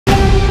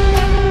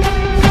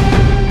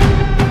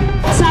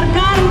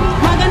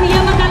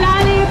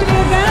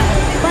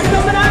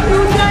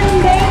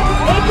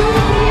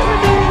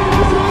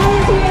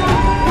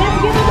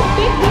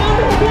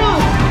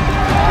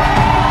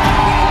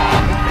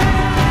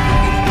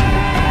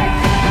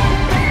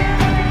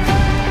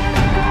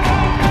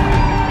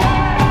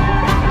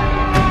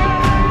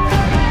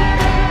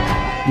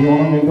ഈ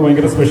ഓണം ഞങ്ങൾക്ക്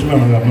ഭയങ്കര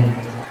സ്പെഷ്യലാണ്. കാരണം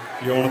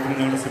ഈ ഓണത്തിന്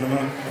ഞങ്ങളുടെ സിനിമ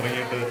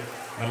ഇറങ്ങിയിട്ട്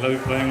നല്ല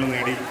അഭിപ്രായങ്ങൾ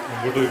നേടി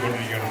മുമ്പോട്ട്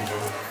പോയിക്കൊണ്ടിരിക്കുകയാണ്.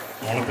 അപ്പോൾ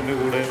ഓണത്തിൻ്റെ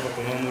കൂടെ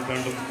 19-ാം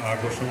നൂറ്റാണ്ടും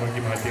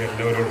ആഘോഷമാക്കി മാറ്റിയ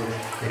എല്ലാവരോടും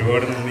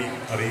ഒരുപാട് നന്ദി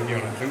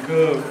അറിയിക്കുകയാണ്. നിങ്ങൾക്ക്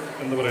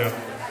എന്താ പറയുക,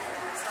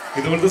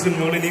 ഇതുപോലത്തെ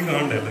സിനിമകൾ ഇനിയും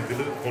കാണണ്ടേ? അല്ലേ,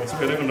 ഇതിൽ കുറച്ച്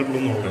പേരെ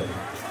കണ്ടിട്ടുള്ളൂന്നുള്ളൂ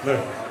അല്ലേ?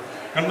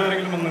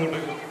 കണ്ടാരെങ്കിലും വന്നങ്ങോട്ട്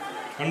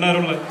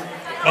കണ്ടാരുള്ള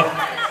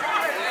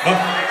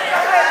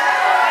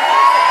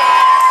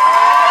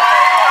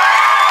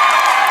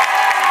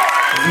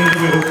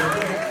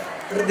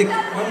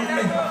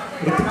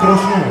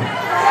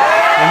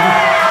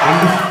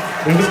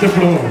രണ്ട്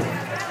സ്റ്റെപ്പിലാണോ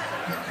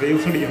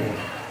വേവ്സ് അടിക്കാമോ?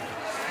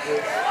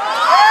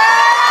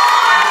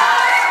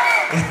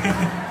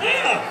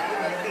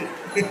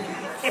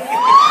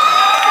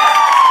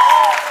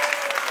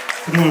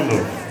 സിനിമ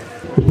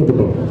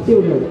ഇഷ്ടപ്പെട്ടോ?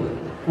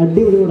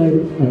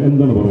 അടിപൊളിയോടായിരുന്നു.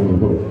 എന്താണ്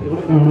പറയുന്നത്?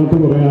 ഇവിടെ കാണാത്ത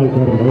കുറെ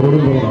ആൾക്കാരുണ്ട്,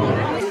 അവരോടും പറയാം.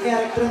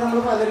 ക്യാരക്ടർ നമ്മൾ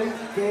പലരും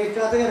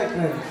കേൾക്കാത്ത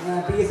ക്യാരക്ടറായിരുന്നു.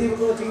 PC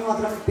ബുക്ക് കോച്ചിങ്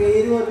മാത്രം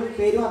പേര്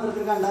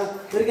മാത്രത്തിൽ കണ്ട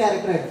ഒരു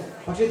ക്യാരക്ടറായിരുന്നു.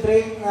 പക്ഷെ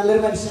ഇത്രയും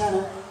നല്ലൊരു മനുഷ്യനാണ്,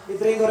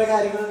 ഇത്രയും കുറേ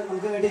കാര്യങ്ങൾ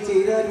നമുക്ക് വേണ്ടി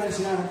ചെയ്ത ഒരു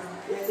മനുഷ്യനാണ്.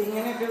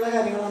 ഇങ്ങനെയൊക്കെയുള്ള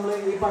കാര്യങ്ങൾ നമ്മൾ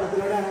ഈ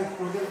പടത്തിലൂടെയാണ്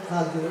നമുക്ക്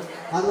സാധിച്ചത്.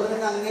 അതുപോലെ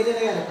തന്നെ അങ്ങേരുടെ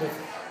ക്യാരക്ടർ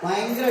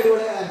ഭയങ്കര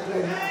അടിപൊളി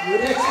ക്യാരക്ടറായിരുന്നു.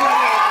 ഒരു രക്ഷയില്ല.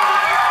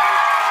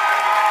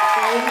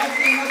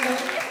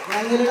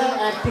 അങ്ങേരുടെ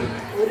ആക്ടിങ്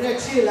ഒരു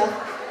രക്ഷയില്ല.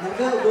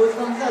 നമുക്ക്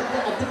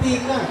അറ്റ്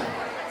പീക്കാണ്.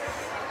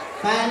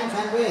 ഫാൻ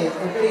പോയി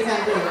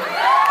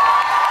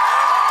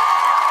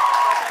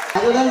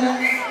അതുപോലെ തന്നെ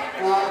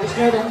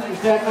വിഷ്ണുവേട്ടൻ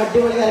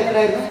അടിപൊളി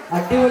ക്യാരക്ടറായിരുന്നു.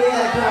 അടിപൊളി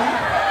ക്യാരക്ടറാണ്.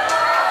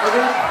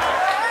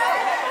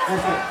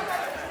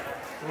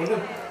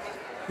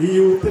 ഈ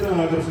യൂത്തിനെ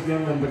ആകർഷിക്കാൻ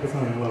എന്തൊക്കെ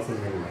സാധനങ്ങൾ?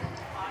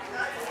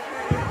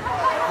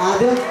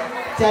 ആദ്യം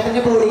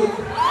ചേട്ടൻ്റെ ബോഡി,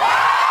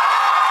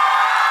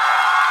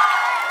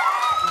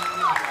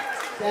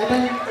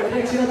 ചേട്ടൻ ഒരു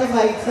രക്ഷയില്ലാത്ത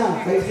ഫൈറ്റ്സാണ്.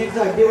 ഫൈറ്റ് സീൻസ്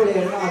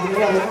അടിപൊളിയായിരുന്നു.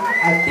 അതിനുള്ള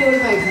അടിപൊളി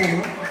ഫൈറ്റ്സ്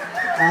ആയിരുന്നു.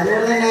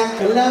 അതുപോലെ തന്നെ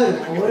എല്ലാവരും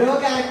ഓരോ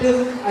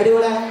ക്യാരക്ടേഴ്സും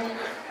അടിപൊളിയാണ്.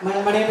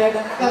 മണിയേട്ടൻ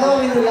കഥ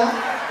പറയുന്നില്ല.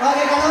 കഥ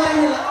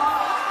പറയുന്നില്ല.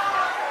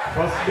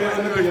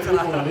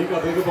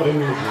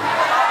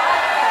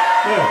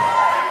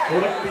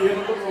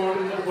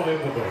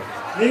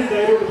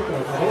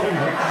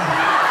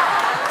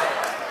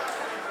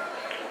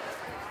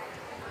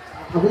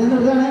 അപ്പൊ ഞാൻ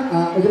നിർത്തുകയാണ്.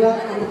 ഇതിൽ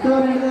എടുത്തു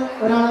പറയേണ്ടത്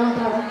ഒരാളെ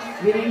മാത്രമാണ്,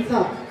 വിനീത്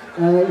സാർ.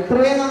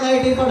 ഇത്രയും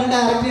നന്നായിട്ട് ഈ പടം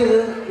ഡയറക്റ്റ്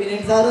ചെയ്തത്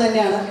വിനീത് സാർ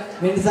തന്നെയാണ്.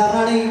 വിനീത്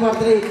സാറിനാണ് ഈ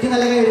പടത്തിൽ ഏറ്റവും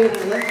നല്ല കഴിവ്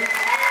കിട്ടുന്നത്.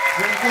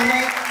 വിനീത് സാറിനെ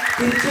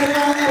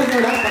തിരിച്ചറിയാണെന്ന്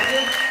അറിഞ്ഞൂടാ, പക്ഷേ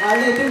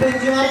ആളുടെ ഏറ്റവും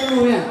ബെഞ്ച് മാർക്ക്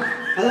മൂവിയാണ്.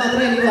 അത്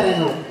മാത്രമേ എനിക്ക്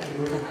പറയാനുള്ളൂ.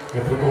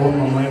 എത്രത്തോളം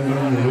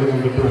നന്നായിട്ടാണ് നിങ്ങൾ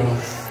കണ്ടിട്ട് വേണം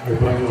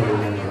അഭിപ്രായങ്ങൾ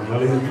പറയുന്നത്.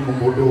 എന്നാലും എനിക്ക്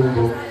മുമ്പോട്ട്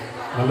പോകുമ്പോൾ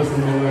നല്ല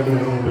സിനിമകളായിട്ട്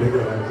നിങ്ങളുടെ മുമ്പിലേക്ക്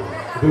വരാൻ പറ്റും.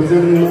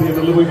 തീർച്ചയായിട്ടും നിങ്ങൾ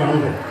തിയേറ്ററിൽ പോയി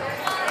കാണണ്ടേ?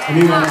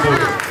 ഇനിയും കാണണ്ടേ?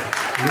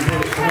 ഇനിയിപ്പോൾ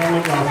ഇഷ്ടമുള്ള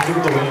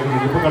ക്ലാസ്സിലേക്ക് തുടങ്ങിയിരുന്നു.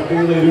 ഇനിയിപ്പോൾ കട്ട്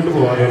ചെയ്ത് ധൈര്യമായിട്ട്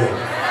പോകാമല്ലോ.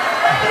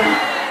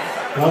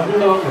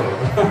 ക്ലാസ്സിലുണ്ടാവാമല്ലോ.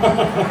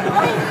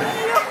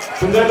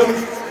 എന്തായാലും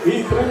ഈ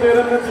ഇത്രയും പേര്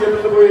തന്നെ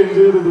തിയേറ്ററിൽ പോയി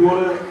എൻജോയ് ചെയ്ത്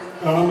ഇതുപോലെ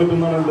കാണാൻ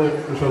പറ്റുന്നതാണ് എൻ്റെ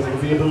വിശ്വാസം.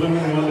 തിയേറ്ററിൽ തന്നെ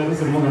നിങ്ങളെല്ലാവരും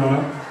സിനിമ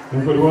കാണാൻ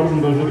നമുക്ക് ഒരുപാട്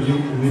സന്തോഷമായിരിക്കും.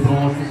 ഇനി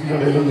പ്രൊമോഷൻസിൻ്റെ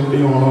ഇടയിലും നിങ്ങളുടെ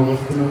ഈ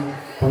ഓണാഘോഷത്തിന്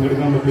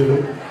പങ്കെടുക്കാൻ പറ്റിയത്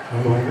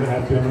ഞങ്ങൾ ഭയങ്കര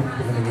ഹാപ്പിയാണ്.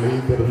 പിന്നെ നിങ്ങൾ ഈ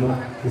തരുന്ന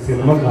ഈ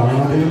സിനിമ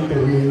കാണാതെയും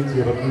തരുന്ന ഈ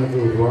ചിറപ്പിനൊക്കെ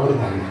ഒരുപാട്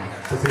നന്ദി.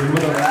 അപ്പോൾ സിനിമ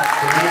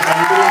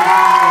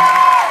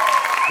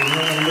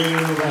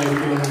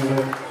കണ്ടുകഴിഞ്ഞതായിരിക്കില്ല നിങ്ങളുടെ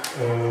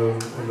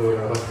എന്താ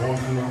പറയുക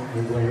റെസ്പോൺസിന്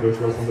നിങ്ങൾക്ക് ഭയങ്കര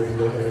വിശ്വാസം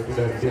പറ്റില്ല.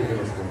 ഡയറക്റ്റ്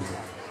റെസ്പോൺസ്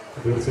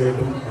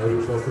തീർച്ചയായിട്ടും ആ ഒരു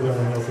വിശ്വാസത്തിലാണ്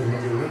ഞങ്ങൾ സിനിമ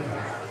ചെയ്ത്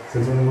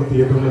സിനിമ നിങ്ങൾ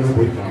തിയേറ്ററിൽ തന്നെ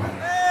പോയി കാണാം.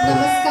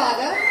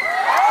 നമസ്കാരം,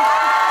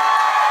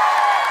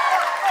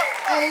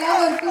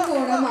 എല്ലാവർക്കും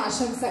ഓണം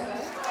ആശംസകൾ.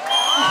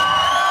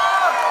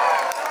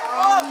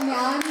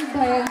 ഞാൻ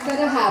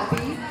ഭയങ്കര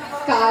ഹാപ്പി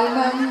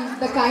കാരണം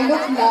the kind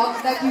of love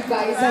that you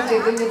guys are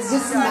giving is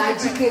just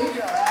magical,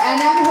 and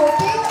I'm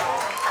hoping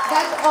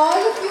that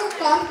all of you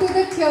come to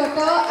the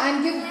theatre and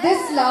give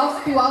this love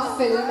to our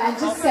film and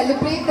just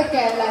celebrate the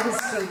Kerala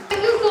history.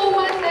 Thank you so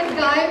much, that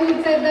guy who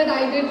said that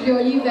I did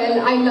really well.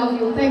 I love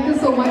you. Thank you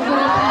so much for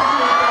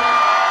appreciating.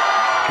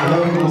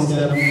 എല്ലാവർക്കും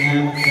നമസ്കാരം. ഞാൻ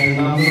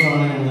രണ്ടാമത്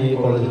തവണയാണ് ഈ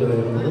കോളേജിൽ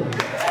വരുന്നത്.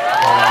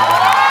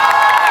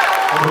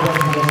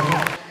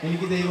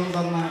 എനിക്ക് ദൈവം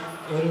തന്ന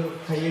ഒരു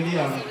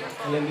കയ്യടിയാണ്,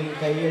 അല്ലെങ്കിൽ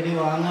കയ്യടി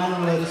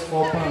വാങ്ങാനുള്ള ഒരു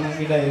സ്കോപ്പാണ്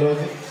ഈ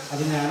ഡയലോഗ്.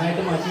 അത്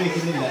ഞാനായിട്ട് മാറ്റി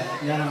വയ്ക്കുന്നില്ല,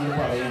 ഞാൻ അങ്ങനെ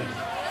പറയുന്നു.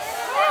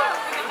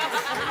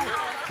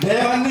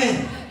 ദേവന്നെ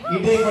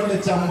ഇടേ കൊണ്ട്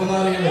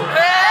ചമ്പുനാറികള്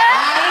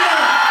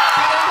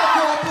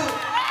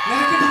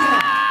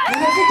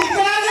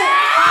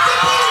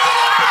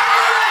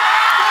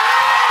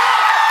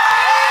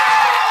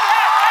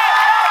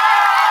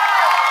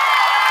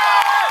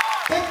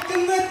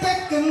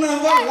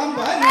വെള്ളം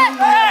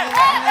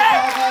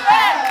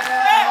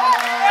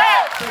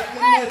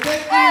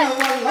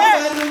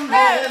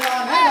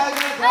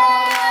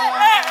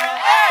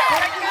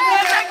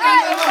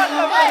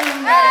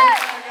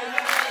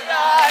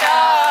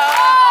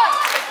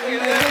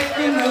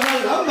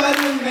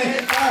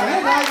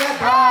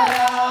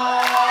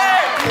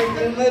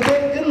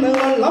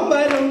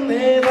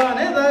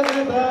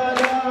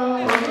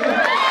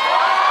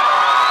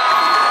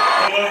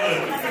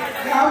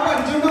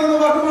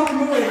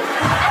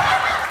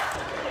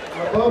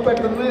അപ്പോൾ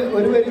പെട്ടെന്ന്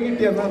ഒരു വരി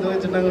കിട്ടിയെന്ന് അത്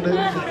വെച്ചിട്ട് അങ്ങോട്ട്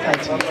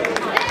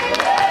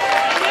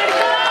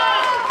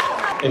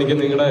എനിക്ക്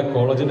നിങ്ങളുടെ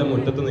കോളേജിൻ്റെ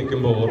മുറ്റത്ത്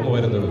നിൽക്കുമ്പോൾ ഓർമ്മ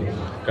വരുന്നത്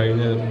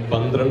കഴിഞ്ഞ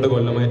 12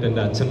 കൊല്ലമായിട്ട്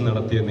എൻ്റെ അച്ഛൻ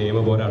നടത്തിയ നിയമ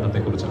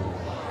പോരാട്ടത്തെക്കുറിച്ചാണ്.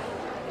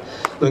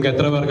 നിങ്ങൾക്ക്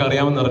എത്ര പേർക്ക്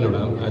അറിയാമെന്ന്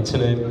അറിഞ്ഞൂടാ,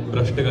 അച്ഛനെ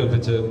ഭ്രഷ്ട്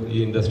കൽപ്പിച്ച് ഈ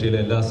ഇൻഡസ്ട്രിയിലെ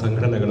എല്ലാ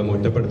സംഘടനകളും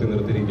ഒറ്റപ്പെടുത്തി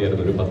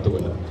നിർത്തിയിരിക്കുകയായിരുന്നു ഒരു 10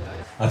 കൊല്ലം.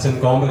 അച്ഛൻ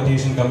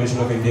കോമ്പറ്റീഷൻ കമ്മീഷൻ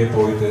ഓഫ് ഇന്ത്യയിൽ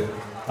പോയിട്ട്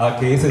ആ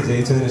കേസ്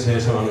ജയിച്ചതിന്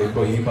ശേഷമാണ്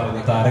ഇപ്പോൾ ഈ പറഞ്ഞ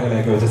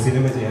താരങ്ങളെയൊക്കെ വെച്ച്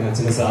സിനിമ ചെയ്യാൻ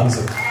അച്ഛന്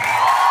സാധിച്ചത്.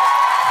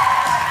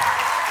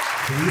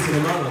 ഈ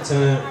സിനിമ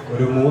അച്ഛന്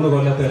ഒരു 3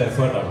 കൊല്ലത്തെ ഒരു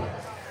എഫേർട്ടാണ്.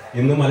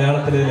 ഇന്ന്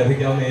മലയാളത്തിൽ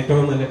ലഭിക്കാവുന്ന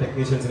ഏറ്റവും നല്ല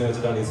ടെക്നീഷ്യൻസിനെ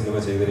വെച്ചിട്ടാണ് ഈ സിനിമ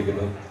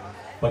ചെയ്തിരിക്കുന്നത്.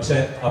 പക്ഷെ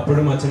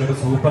അപ്പോഴും അച്ഛനൊരു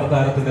സൂപ്പർ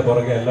താരത്തിന്റെ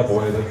പുറകെ അല്ല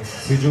പോയത്.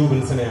 സിജു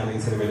വിൽസനെയാണ്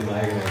ഈ സിനിമയിൽ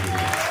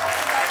നായകനായിരിക്കുന്നത്.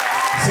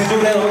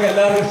 സിജുവിനെ നമുക്ക്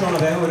എല്ലാവർക്കും ഇഷ്ടമാണ്,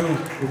 അദ്ദേഹം ഒരു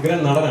ഉഗ്രൻ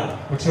നടനാണ്.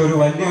 പക്ഷെ ഒരു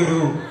വലിയൊരു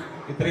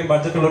ഇത്രയും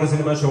ബഡ്ജറ്റുള്ള ഒരു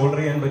സിനിമ ഷോൾഡർ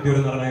ചെയ്യാൻ പറ്റിയ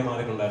ഒരു നടനായി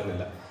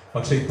മാറിയിട്ടുണ്ടായിരുന്നില്ല.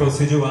 പക്ഷെ ഇപ്പോൾ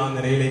സിജു ആ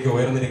നിലയിലേക്ക്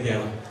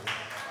ഉയർന്നിരിക്കുകയാണ്.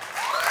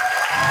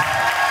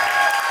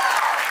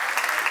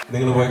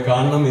 നിങ്ങൾ പോയി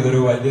കാണണം, ഇതൊരു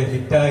വലിയ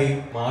ഹിറ്റായി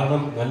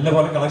മാറണം.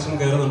 നല്ലപോലെ കളക്ഷൻ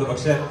കയറുന്നുണ്ട്,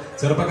 പക്ഷെ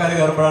ചെറുപ്പക്കാർ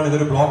കയറുമ്പോഴാണ്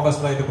ഇതൊരു ബ്ലോക്ക്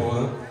ബസ്റ്റർ ആയിട്ട്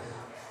പോകുന്നത്.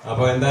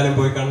 അപ്പോൾ എന്തായാലും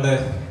പോയി കണ്ട്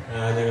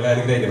ഞങ്ങളെ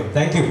അനുഗ്രഹിക്കണം.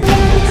 Thank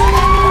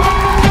you.